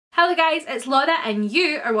Hello guys, it's Laura and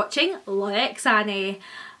you are watching lauraxannie.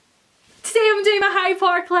 Today I'm doing my Harry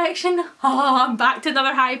Potter collection. Oh, I'm back to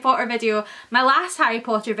another Harry Potter video. My last Harry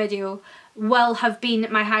Potter video will have been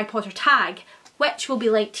my Harry Potter tag, which will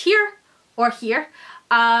be linked here or here.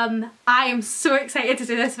 I am so excited to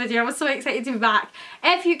do this video. I'm so excited to be back.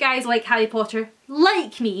 If you guys like Harry Potter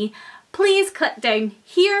like me, please click down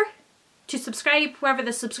here to subscribe, wherever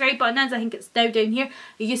the subscribe button is. I think it's down here.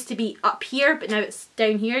 It used to be up here, but now it's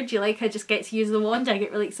down here. Do you like I just get to use the wand? I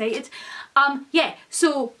get really excited. Yeah,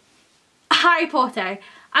 so Harry Potter.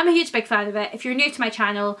 I'm a huge big fan of it. If you're new to my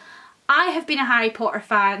channel, I have been a Harry Potter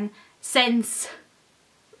fan since,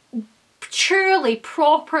 truly,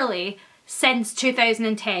 properly, since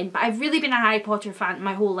 2010. But I've really been a Harry Potter fan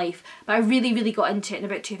my whole life. But I really got into it in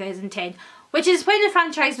about 2010. Which is when the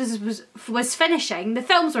franchise was finishing, the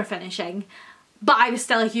films were finishing, but I was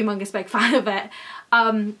still a humongous big fan of it.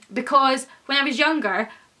 Because when I was younger,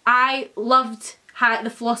 I loved the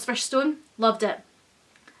Philosopher's Stone, loved it.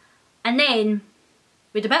 And then,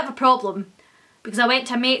 we had a bit of a problem, because I went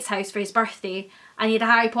to a mate's house for his birthday, and he had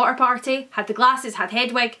a Harry Potter party, had the glasses, had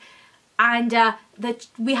Hedwig, and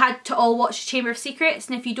we had to all watch Chamber of Secrets,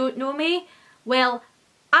 and if you don't know me, well,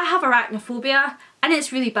 I have arachnophobia, and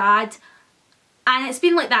it's really bad. And it's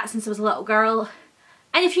been like that since I was a little girl.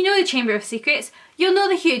 And if you know the Chamber of Secrets, you'll know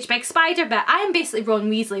the huge big spider bit. I am basically Ron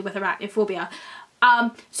Weasley with arachnophobia.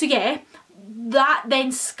 So yeah, that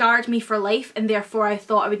then scarred me for life, and therefore I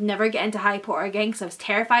thought I would never get into Harry Potter again because I was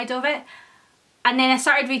terrified of it. And then I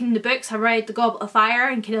started reading the books. I read The Goblet of Fire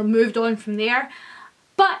and kind of moved on from there.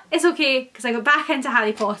 But it's okay because I got back into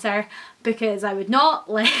Harry Potter because I would not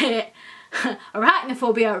let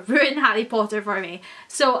arachnophobia ruin Harry Potter for me.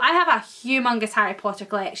 So I have a humongous Harry Potter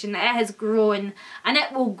collection. It has grown and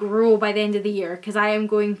it will grow by the end of the year because I am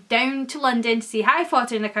going down to London to see Harry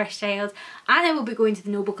Potter and the Cursed Child, and I will be going to the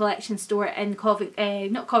Noble Collection store in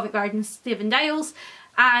not Covent Garden, Stephen Dials,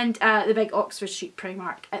 and the big Oxford Street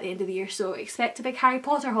Primark at the end of the year. So expect a big Harry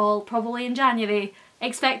Potter haul probably in January.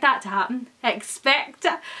 Expect that to happen. Expect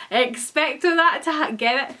that to happen.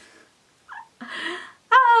 Get it?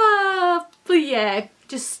 But yeah,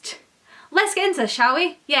 just let's get into this, shall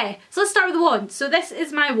we? Yeah, so let's start with the wand. So this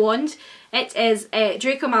is my wand. It is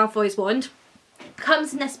Draco Malfoy's wand.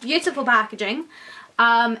 Comes in this beautiful packaging.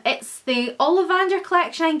 It's the Ollivander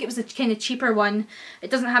collection. I think it was a kind of cheaper one.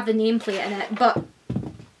 It doesn't have the nameplate in it, but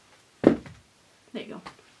there you go.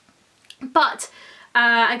 But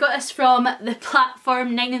I got this from the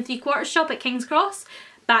Platform 9 3/4 shop at King's Cross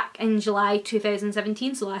back in July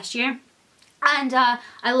 2017, so last year. And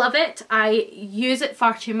I love it. I use it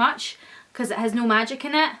far too much because it has no magic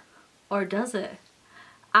in it. Or does it?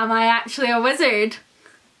 Am I actually a wizard?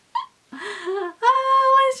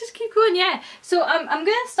 Let's just keep going, yeah. So I'm going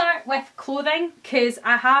to start with clothing because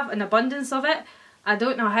I have an abundance of it. I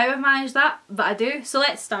don't know how I've managed that, but I do. So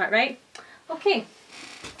let's start, right? Okay,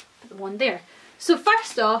 put the one there. So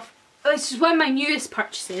first off, this is one of my newest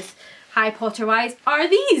purchases, Harry Potter wise, are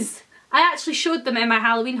these. I actually showed them in my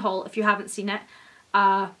Halloween haul. If you haven't seen it,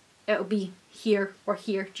 it'll be here or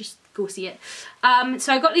here, just go see it.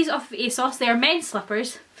 So I got these off of ASOS. They are men's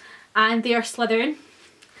slippers and they are Slytherin.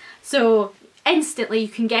 So instantly you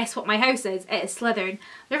can guess what my house is. It is Slytherin.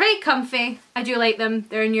 They're very comfy. I do like them.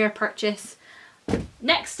 They're a newer purchase.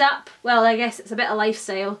 Next up, well, I guess it's a bit of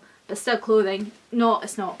lifestyle, but still clothing. No,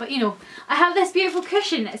 it's not, but you know, I have this beautiful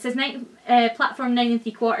cushion. It says Platform 9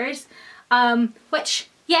 3/4, which,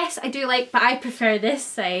 yes, I do like, but I prefer this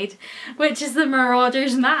side, which is the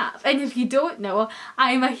Marauders map. And if you don't know,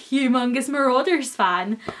 I'm a humongous Marauders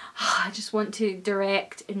fan. I just want to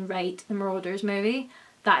direct and write the Marauders movie.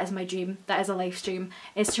 That is my dream. That is a life dream,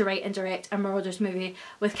 is to write and direct a Marauders movie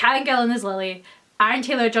with Karen Gillan as Lily, Aaron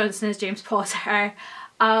Taylor-Johnson as James Potter,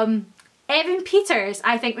 Evan Peters,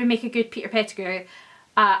 I think, would make a good Peter Pettigrew,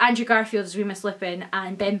 Andrew Garfield as Remus Lupin,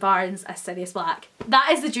 and Ben Barnes as Sirius Black.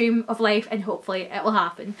 That is the dream of life, and hopefully it will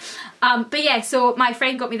happen. But yeah, so my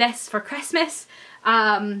friend got me this for Christmas,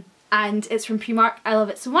 and it's from Primark. I love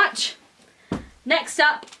it so much. Next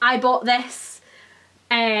up, I bought this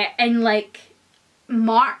in like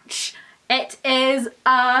March. It is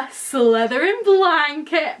a Slytherin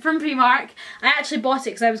blanket from Primark. I actually bought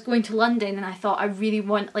it because I was going to London and I thought I really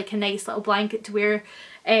want like a nice little blanket to wear,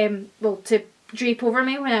 well, to drape over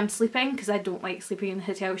me when I'm sleeping, because I don't like sleeping in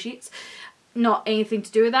hotel sheets. Not anything to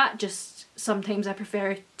do with that, just sometimes I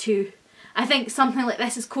prefer to, I think something like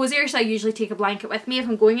this is cozier, so I usually take a blanket with me if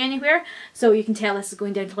I'm going anywhere. So you can tell this is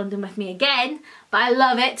going down to London with me again, but I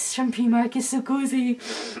love it. It's from Primark, it's so cozy.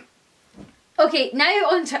 Okay, now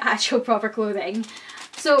on to actual proper clothing.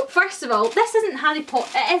 So first of all, this isn't Harry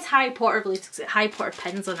Potter, it is Harry Potter related because it has Harry Potter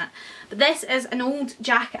pins on it. But this is an old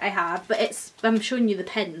jacket I have, but it's, I'm showing you the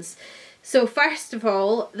pins. So first of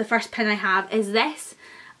all, the first pin I have is this,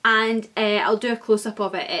 and I'll do a close-up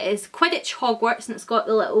of it. It is Quidditch Hogwarts, and it's got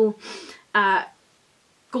the little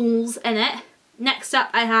goals in it. Next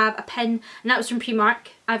up I have a pin, and that was from Primark.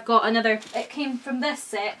 I've got another, it came from this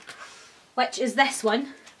set, which is this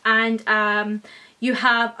one, and you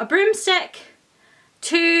have a broomstick,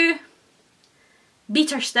 2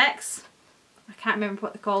 beater sticks, I can't remember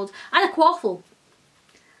what they're called, and a quaffle.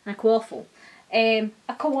 And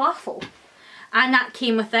a quaffle. And that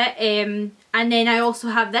came with it. And then I also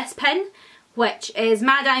have this pin, which is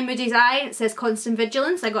Mad Eye Moody's Eye, and it says Constant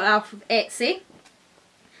Vigilance. I got that off of Etsy.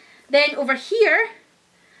 Then over here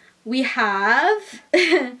we have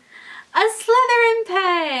a Slytherin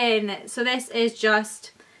pen. So this is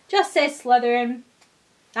just says Slytherin.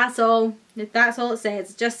 That's all. That's all it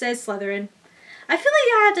says. It just says Slytherin. I feel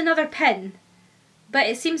like I had another pin, but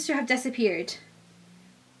it seems to have disappeared.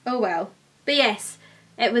 Oh well. But yes,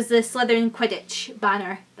 it was the Slytherin Quidditch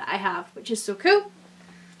banner that I have, which is so cool.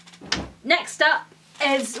 Next up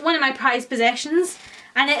is one of my prized possessions,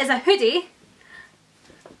 and it is a hoodie.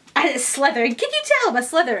 And it's Slytherin. Can you tell I'm a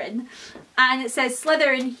Slytherin? And it says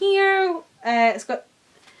Slytherin here. It's got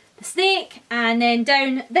the snake, and then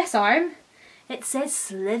down this arm it says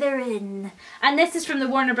Slytherin. And this is from the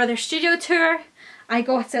Warner Brothers Studio Tour. I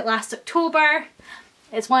got it last October.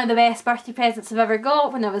 It's one of the best birthday presents I've ever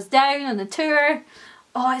got when I was down on the tour.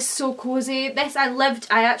 Oh, it's so cosy. This,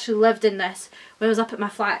 I actually lived in this when I was up at my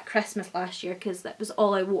flat at Christmas last year because that was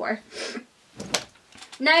all I wore.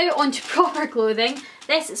 Now on to proper clothing.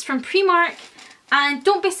 This is from Primark, and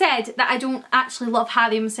don't be said that I don't actually love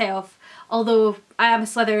Harry himself. Although I am a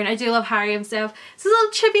Slytherin, I do love Harry himself. It's a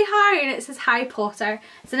little chibi Harry, and it says Harry Potter.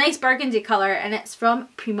 It's a nice burgundy colour, and it's from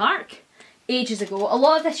Primark ages ago. A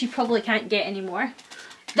lot of this you probably can't get anymore.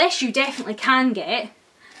 This you definitely can get.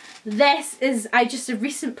 This is just a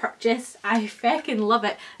recent purchase. I feckin' love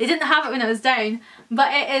it. They didn't have it when I was down,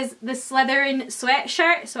 but it is the Slytherin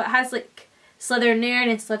sweatshirt. So it has like Slytherin there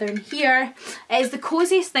and then Slytherin here. It is the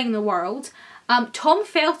coziest thing in the world. Tom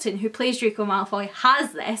Felton, who plays Draco Malfoy,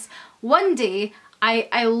 has this. One day,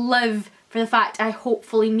 I live for the fact I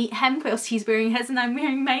hopefully meet him whilst he's wearing his and I'm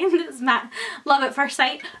wearing mine. It's love at first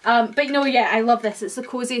sight. But no, yeah, I love this. It's the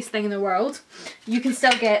coziest thing in the world. You can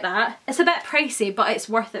still get that. It's a bit pricey, but it's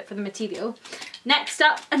worth it for the material. Next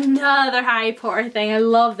up, another Harry Potter thing. I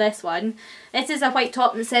love this one. This is a white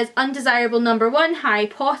top that says Undesirable Number 1, Harry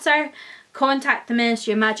Potter. Contact the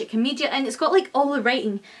Ministry of Magic immediately. And it's got like all the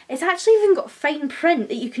writing. It's actually even got fine print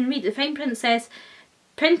that you can read. The fine print says,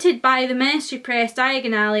 printed by the Ministry Press,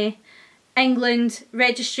 Diagon Alley, England,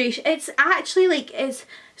 registration. It's actually like, it's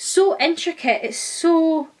so intricate. It's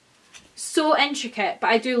so intricate, but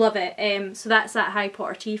I do love it. So that's that Harry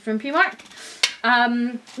Potter tee from Primark.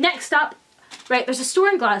 Next up, right, there's a store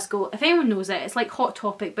in Glasgow. If anyone knows it, it's like Hot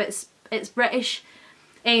Topic, but it's British.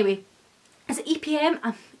 Anyway, is it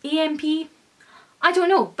EPM? EMP? I don't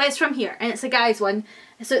know, but it's from here, and it's a guy's one.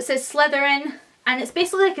 So it says Slytherin, and it's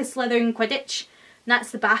basically like a Slytherin Quidditch, and that's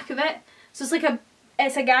the back of it. So it's like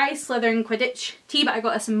it's a guy's Slytherin Quidditch tee, but I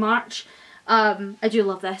got this in March. I do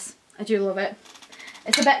love this. I do love it.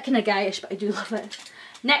 It's a bit kind of guyish, but I do love it.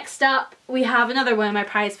 Next up, we have another one of my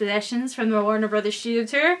prized possessions from the Warner Brothers Studio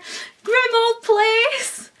Tour, Grimmauld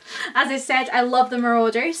Place. As I said, I love the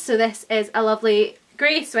Marauders, so this is a lovely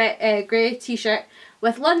grey grey t-shirt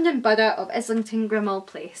with London Buddha of Islington Grimmauld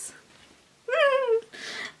Place. I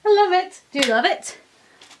love it. Do you love it?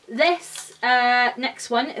 This next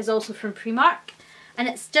one is also from Primark, and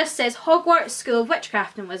it just says Hogwarts School of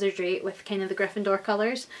Witchcraft and Wizardry with kind of the Gryffindor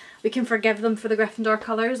colours. We can forgive them for the Gryffindor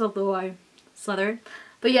colours, although I'm Slytherin.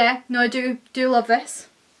 But yeah, no, I do love this.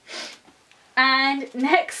 And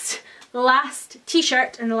next, the last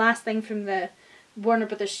t-shirt and the last thing from the Warner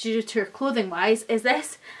Brothers Studio Tour clothing wise is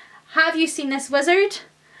this. Have you seen this wizard?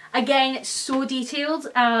 Again, it's so detailed,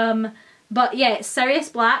 but yeah, it's Sirius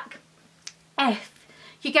Black.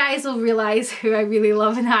 You guys will realise who I really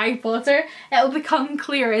love in Harry Potter. It'll become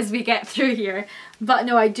clear as we get through here. But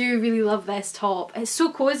no, I do really love this top. It's so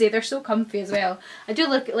cosy, they're so comfy as well. I do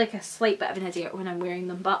look like a slight bit of an idiot when I'm wearing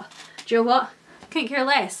them, but do you know what? Couldn't care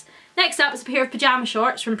less. Next up is a pair of pyjama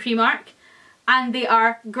shorts from Primark. And they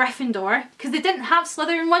are Gryffindor, because they didn't have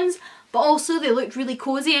Slytherin ones, but also they looked really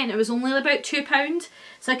cosy and it was only about £2,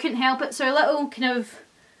 so I couldn't help it. So a little kind of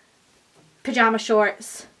pyjama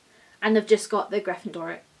shorts, and they've just got the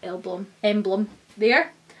Gryffindor emblem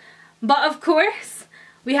there. But of course,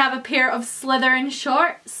 we have a pair of Slytherin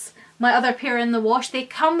shorts, my other pair in the wash. They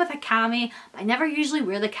come with a cami, but I never usually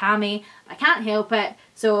wear the cami. I can't help it.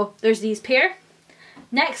 So there's these pair.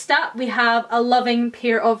 Next up we have a loving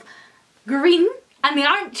pair of green, and they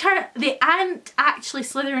aren't actually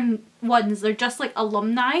Slytherin ones, they're just like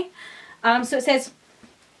alumni. So it says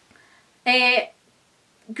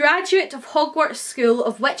graduate of Hogwarts School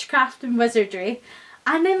of Witchcraft and Wizardry,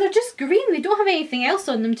 and then they're just green. They don't have anything else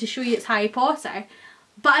on them to show you it's Harry Potter,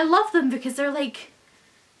 but I love them because they're like,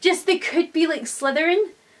 just, they could be like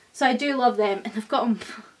Slytherin, so I do love them. And I've got them,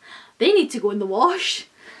 they need to go in the wash.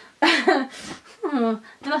 Oh,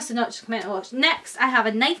 they must have not just come out of the wash. Next I have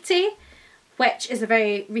a nightie, which is a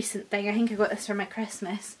very recent thing. I think I got this for my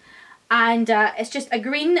Christmas, and it's just a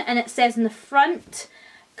green, and it says in the front,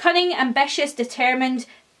 cunning, ambitious, determined,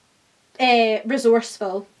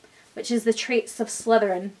 resourceful, which is the traits of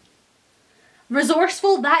Slytherin.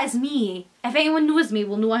 Resourceful, that is me. If anyone knows me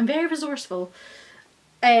will know I'm very resourceful.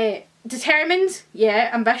 Determined,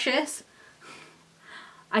 yeah. Ambitious,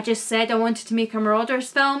 I just said I wanted to make a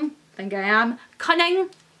Marauders film. I think I am. Cunning,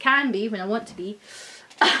 can be when I want to be.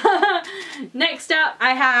 Next up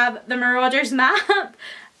I have the Marauders map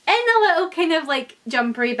in a little kind of like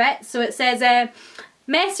jumpery bit. So it says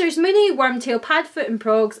Messrs Mooney, Wormtail, Padfoot and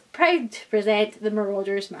Progs proud to present the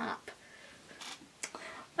Marauders map.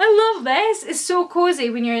 I love this. It's so cosy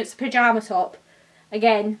when you're in its pyjama top.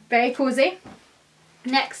 Again, very cosy.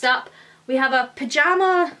 Next up we have a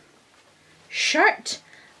pyjama shirt.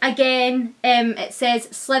 Again, it says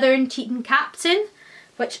Slytherin Team Captain,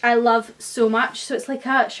 which I love so much. So it's like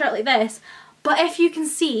a shirt like this, but if you can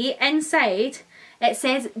see inside it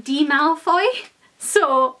says D Malfoy,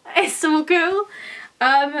 so it's so cool.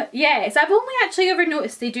 Yes, I've only actually ever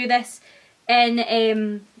noticed they do this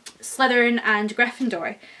in Slytherin and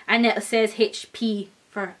Gryffindor, and it says HP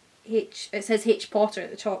for H, it says H Potter at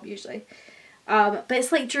the top usually, but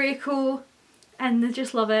it's like Draco, and I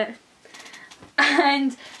just love it.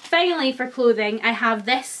 And finally for clothing I have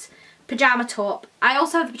this pyjama top. I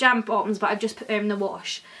also have the pyjama bottoms, but I've just put them in the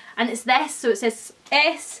wash, and it's this. So it says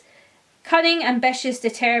S, cunning, ambitious,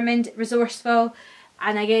 determined, resourceful,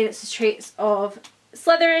 and again it's the traits of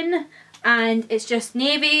Slytherin, and it's just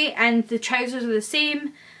navy, and the trousers are the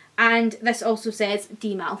same, and this also says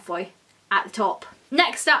D Malfoy at the top.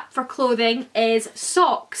 Next up for clothing is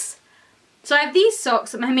socks. So I have these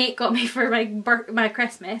socks that my mate got me for my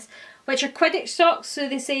Christmas, which are Quidditch socks. So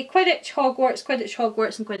they say Quidditch Hogwarts, Quidditch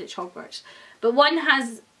Hogwarts and Quidditch Hogwarts. But one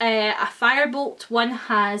has a firebolt, one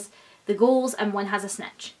has the goals, and one has a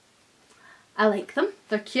snitch. I like them,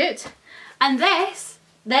 they're cute. And this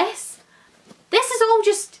is all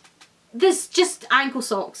just ankle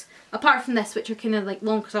socks, apart from this, which are kind of like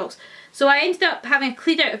long socks. So I ended up having a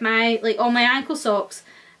clean out of my, like, all my ankle socks,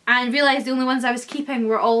 and realised the only ones I was keeping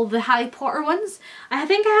were all the Harry Potter ones. I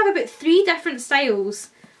think I have about 3 different styles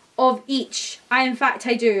of each. In fact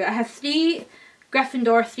I do. I have 3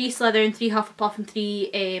 Gryffindor, 3 Slytherin, 3 Hufflepuff and 3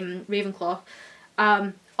 Ravenclaw.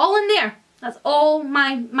 All in there. That's all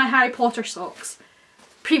my Harry Potter socks.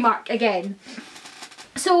 Primark again.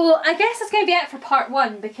 So I guess that's going to be it for part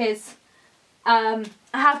 1, because I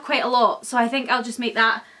have quite a lot. So I think I'll just make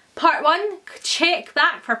that part 1. Check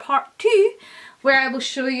back for part 2, where I will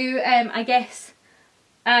show you, I guess,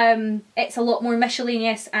 it's a lot more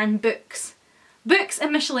miscellaneous and books. Books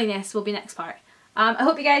and miscellaneous will be next part. I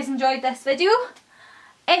hope you guys enjoyed this video.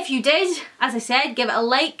 If you did, as I said, give it a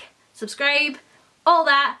like, subscribe, all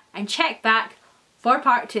that, and check back for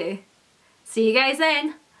part 2. See you guys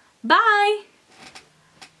then. Bye!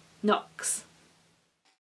 Knox.